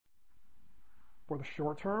for the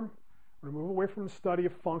short term, we're going to move away from the study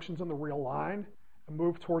of functions on the real line and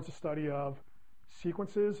move towards the study of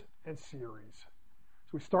sequences and series. So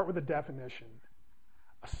we start with a definition.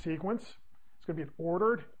 A sequence is going to be an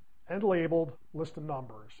ordered and labeled list of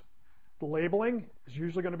numbers. The labeling is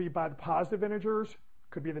usually going to be by the positive integers,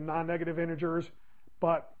 could be the non-negative integers,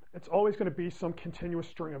 but it's always going to be some continuous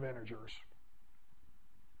string of integers.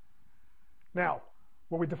 Now,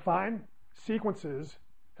 when we define sequences,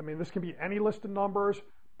 I mean, this can be any list of numbers,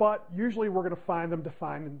 but usually we're going to find them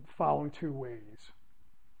defined in the following two ways.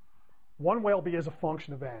 One way will be as a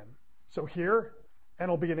function of n. So here, n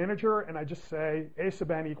will be an integer, and I just say a sub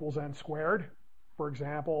n equals n squared, for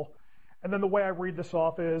example. And then the way I read this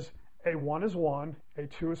off is a1 is 1,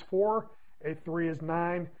 a2 is 4, a3 is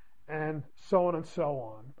 9, and so on and so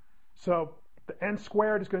on. So the n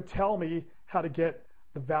squared is going to tell me how to get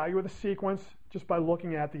the value of the sequence just by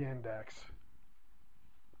looking at the index.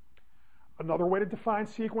 Another way to define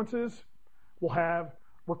sequences, we'll have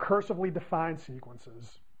recursively defined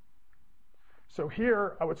sequences. So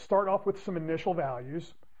here, I would start off with some initial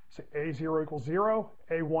values. Say a0 equals 0,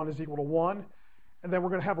 a1 is equal to 1, and then we're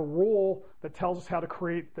going to have a rule that tells us how to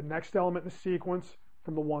create the next element in the sequence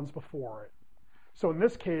from the ones before it. So in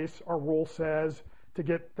this case, our rule says to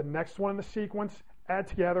get the next one in the sequence, add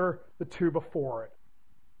together the two before it.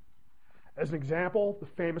 As an example, the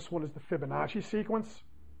famous one is the Fibonacci sequence.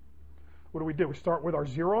 What do? We start with our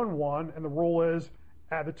 0 and 1, and the rule is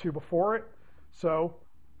add the two before it. So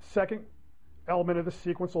second element of the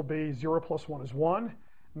sequence will be 0 plus 1 is 1.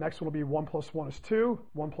 Next one will be 1 plus 1 is 2.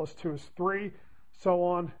 1 plus 2 is 3, so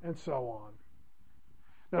on and so on.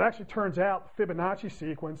 Now it actually turns out the Fibonacci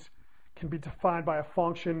sequence can be defined by a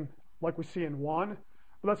function like we see in 1,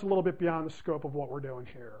 but that's a little bit beyond the scope of what we're doing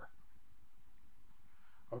here.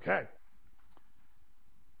 Okay.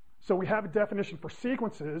 So we have a definition for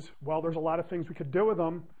sequences. Well, there's a lot of things we could do with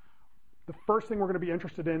them. The first thing we're going to be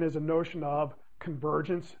interested in is a notion of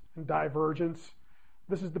convergence and divergence.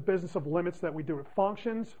 This is the business of limits that we do with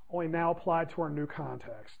functions, only now applied to our new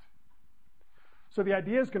context. So the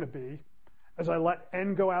idea is going to be, as I let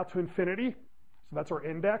n go out to infinity, so that's our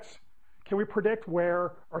index, can we predict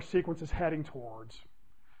where our sequence is heading towards?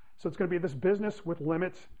 So it's going to be this business with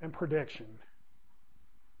limits and prediction.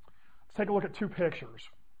 Let's take a look at two pictures.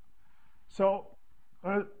 So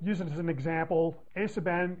I'm going to use it as an example. A sub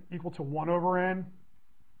n equal to 1 over n.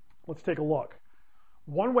 Let's take a look.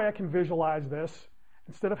 One way I can visualize this,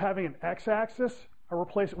 instead of having an x-axis, I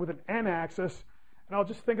replace it with an n-axis, and I'll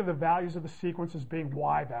just think of the values of the sequence as being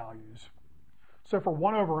y values. So for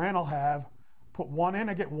 1 over n, I'll have, put 1 in,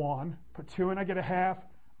 I get 1, put 2 in, I get a half,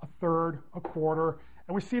 a third, a quarter,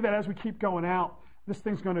 and we see that as we keep going out, this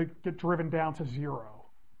thing's going to get driven down to 0.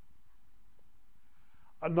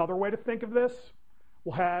 Another way to think of this,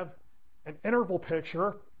 we'll have an interval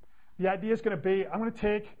picture. The idea is going to be, I'm going to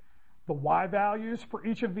take the y values for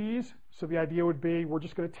each of these. So the idea would be we're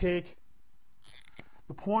just going to take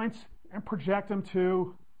the points and project them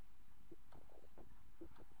to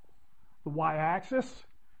the y-axis.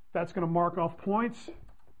 That's going to mark off points.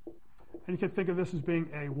 And you can think of this as being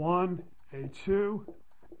A1, A2,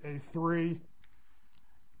 A3.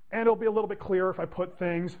 And it'll be a little bit clearer if I put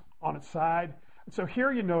things on its side. And so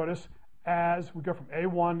here you notice as we go from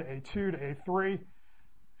A1 to A2 to A3,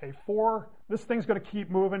 A4, this thing's going to keep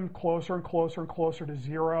moving closer and closer and closer to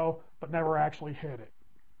 0, but never actually hit it.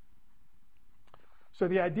 So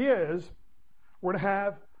the idea is we're going to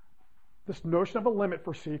have this notion of a limit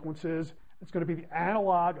for sequences. It's going to be the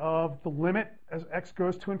analog of the limit as x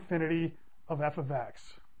goes to infinity of f of x.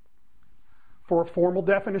 For a formal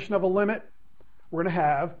definition of a limit, we're going to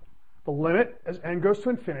have the limit as n goes to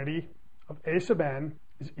infinity of a sub n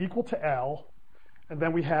is equal to L, and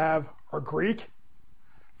then we have our Greek.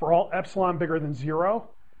 For all epsilon bigger than 0,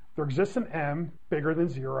 there exists an m bigger than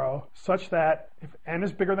 0, such that if n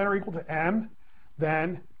is bigger than or equal to m,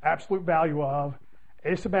 then absolute value of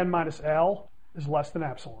a sub n minus L is less than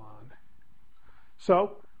epsilon.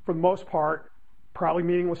 So, for the most part, probably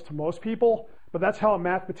meaningless to most people, but that's how a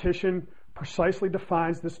mathematician precisely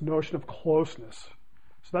defines this notion of closeness.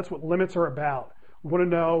 So that's what limits are about. We want to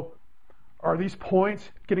know, are these points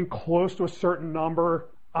getting close to a certain number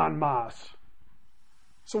en masse?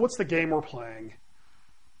 So what's the game we're playing?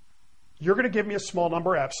 You're going to give me a small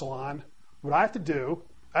number epsilon. What I have to do,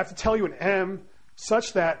 I have to tell you an m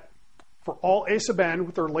such that for all a sub n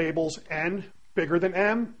with their labels n bigger than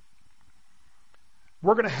m,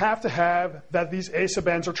 we're going to have that these a sub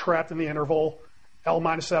n's are trapped in the interval L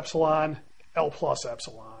minus epsilon, L plus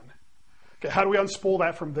epsilon. Okay, how do we unspool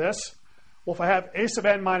that from this? Well, if I have a sub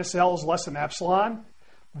n minus L is less than epsilon,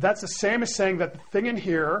 that's the same as saying that the thing in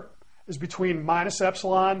here is between minus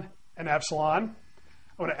epsilon and epsilon.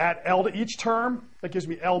 I'm going to add L to each term. That gives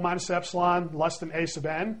me L minus epsilon less than A sub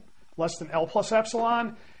n, less than L plus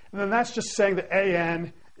epsilon. And then that's just saying that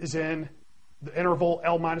AN is in the interval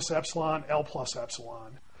L minus epsilon, L plus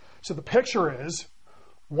epsilon. So the picture is,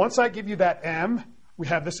 once I give you that M, we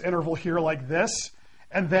have this interval here like this,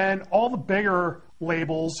 and then all the bigger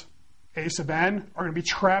labels, A sub n, are going to be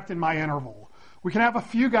trapped in my interval. We can have a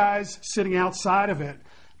few guys sitting outside of it,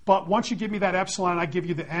 but once you give me that epsilon and I give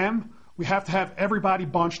you the M, we have to have everybody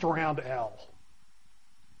bunched around L.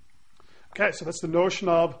 Okay, so that's the notion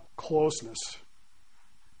of closeness.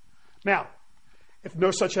 Now, if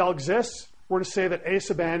no such L exists, we're going to say that A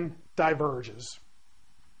sub n diverges.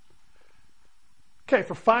 Okay,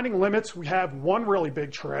 for finding limits, we have one really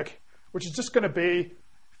big trick, which is just going to be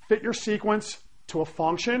fit your sequence to a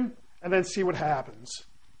function and then see what happens.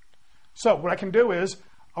 So what I can do is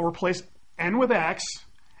I'll replace n with x,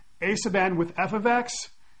 A sub n with f of x,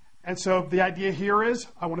 and so the idea here is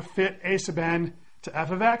I want to fit A sub n to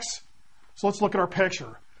f of x. So let's look at our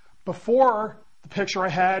picture. Before, the picture I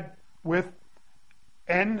had with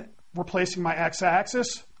n replacing my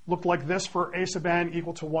x-axis looked like this for A sub n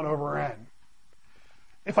equal to 1 over n.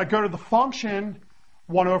 If I go to the function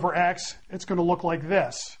 1 over x, it's going to look like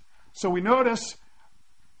this. So we notice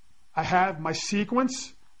I have my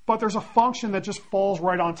sequence, but there's a function that just falls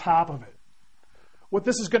right on top of it. What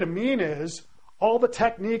this is going to mean is all the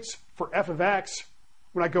techniques for f of x,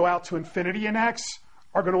 when I go out to infinity in x,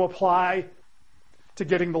 are going to apply to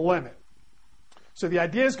getting the limit. So the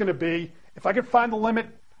idea is going to be, if I can find the limit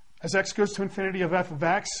as x goes to infinity of f of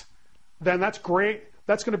x, then that's great.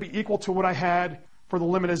 That's going to be equal to what I had for the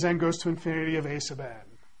limit as n goes to infinity of A sub n.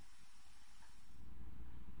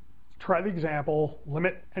 Try the example,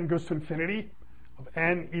 limit n goes to infinity of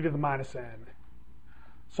n e to the minus n.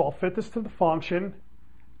 So I'll fit this to the function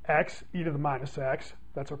x e to the minus x.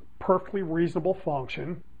 That's a perfectly reasonable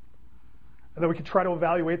function. And then we can try to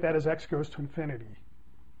evaluate that as x goes to infinity.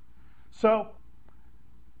 So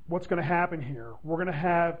what's going to happen here? We're going to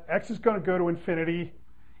have x is going to go to infinity,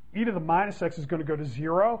 e to the minus x is going to go to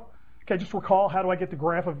 0. Okay, just recall, how do I get the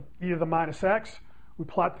graph of e to the minus x? We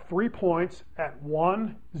plot the 3 points at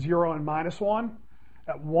 1, 0, and minus 1.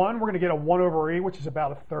 At 1, we're going to get a 1 over e, which is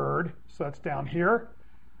about a third, so that's down here.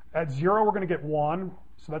 At 0, we're going to get 1,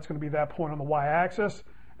 so that's going to be that point on the y-axis.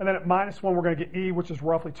 And then at minus 1, we're going to get e, which is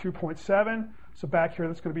roughly 2.7. So back here,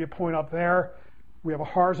 that's going to be a point up there. We have a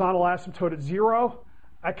horizontal asymptote at 0.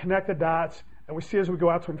 I connect the dots, and we see as we go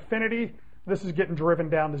out to infinity, this is getting driven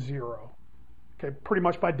down to 0. Okay, pretty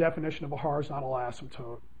much by definition of a horizontal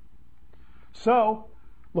asymptote. So,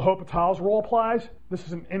 L'Hopital's rule applies. This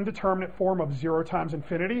is an indeterminate form of 0 times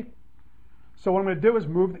infinity. So what I'm going to do is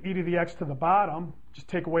move the e to the x to the bottom, just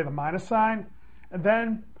take away the minus sign, and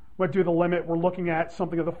then when I do the limit, we're looking at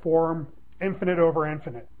something of the form infinite over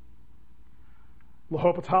infinite.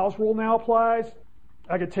 L'Hopital's rule now applies.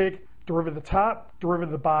 I could take derivative of the top,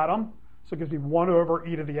 derivative of the bottom, so it gives me 1 over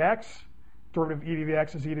e to the x. Derivative of e to the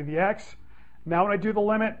x is e to the x. Now when I do the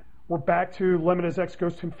limit, we're back to limit as x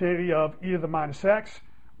goes to infinity of e to the minus x.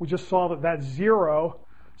 We just saw that that's 0.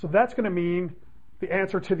 So that's going to mean the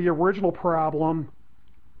answer to the original problem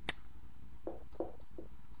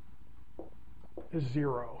is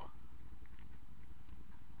 0.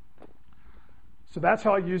 So that's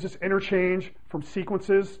how I use this interchange from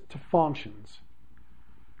sequences to functions.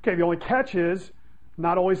 Okay, the only catch is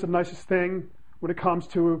not always the nicest thing when it comes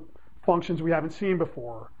to functions we haven't seen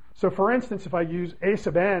before. So for instance, if I use a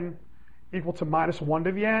sub n equal to minus 1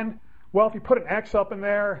 to the n, well, if you put an x up in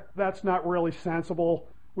there, that's not really sensible.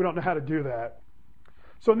 We don't know how to do that.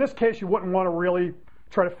 So in this case, you wouldn't want to really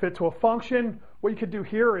try to fit to a function. What you could do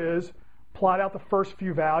here is plot out the first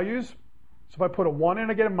few values. So if I put a 1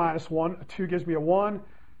 in, I get a minus 1. A 2 gives me a 1.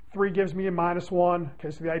 3 gives me a minus 1.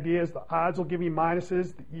 Okay, so the idea is the odds will give me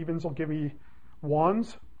minuses. The evens will give me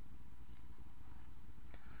 1s.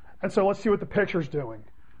 And so let's see what the picture's doing.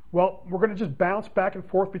 Well, we're going to just bounce back and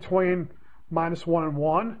forth between minus 1 and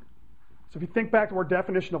 1. So if you think back to our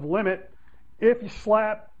definition of limit, if you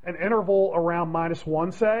slap an interval around minus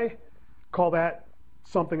 1, say, call that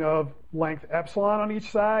something of length epsilon on each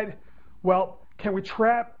side, well, can we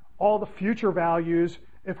trap all the future values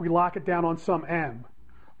if we lock it down on some m?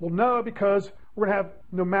 Well, no, because we're going to have,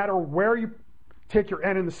 no matter where you take your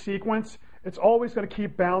n in the sequence, it's always going to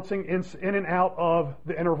keep bouncing in and out of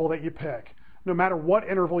the interval that you pick, no matter what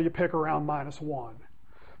interval you pick around minus 1.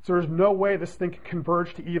 So there's no way this thing can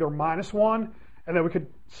converge to either minus 1, and then we could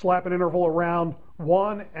slap an interval around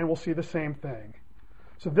 1, and we'll see the same thing.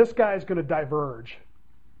 So this guy is going to diverge.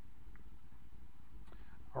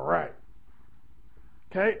 All right.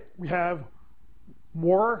 Okay, we have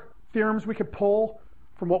more theorems we could pull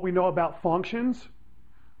from what we know about functions.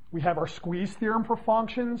 We have our squeeze theorem for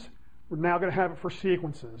functions. We're now going to have it for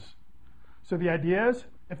sequences. So the idea is,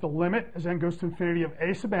 if the limit as n goes to infinity of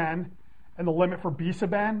a sub n and the limit for b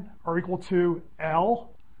sub n are equal to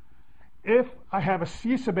L, if I have a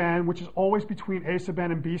c sub n, which is always between a sub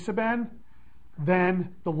n and b sub n,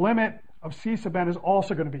 then the limit of c sub n is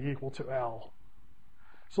also going to be equal to L.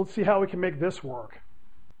 So let's see how we can make this work.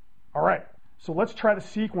 All right, so let's try the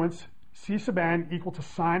sequence c sub n equal to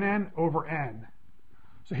sine n over n.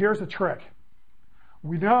 So here's the trick.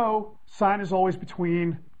 We know sine is always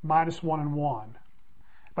between minus 1 and 1.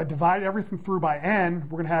 If I divide everything through by n,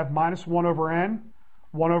 we're going to have minus 1 over n,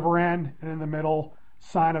 and in the middle,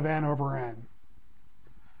 sine of n over n.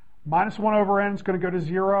 Minus 1 over n is going to go to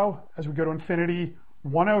 0 as we go to infinity.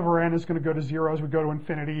 1 over n is going to go to 0 as we go to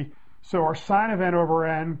infinity. So our sine of n over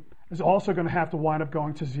n is also going to have to wind up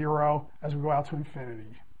going to 0 as we go out to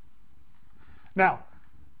infinity. Now,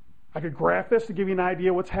 I could graph this to give you an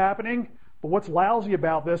idea what's happening, but what's lousy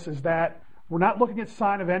about this is that we're not looking at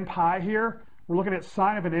sine of n pi here. We're looking at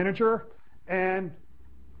sine of an integer, and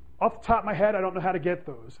off the top of my head, I don't know how to get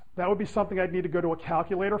those. That would be something I'd need to go to a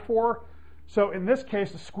calculator for. So in this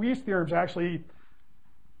case, the squeeze theorem is actually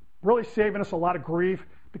really saving us a lot of grief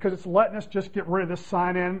because it's letting us just get rid of this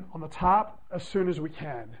sine n on the top as soon as we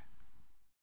can.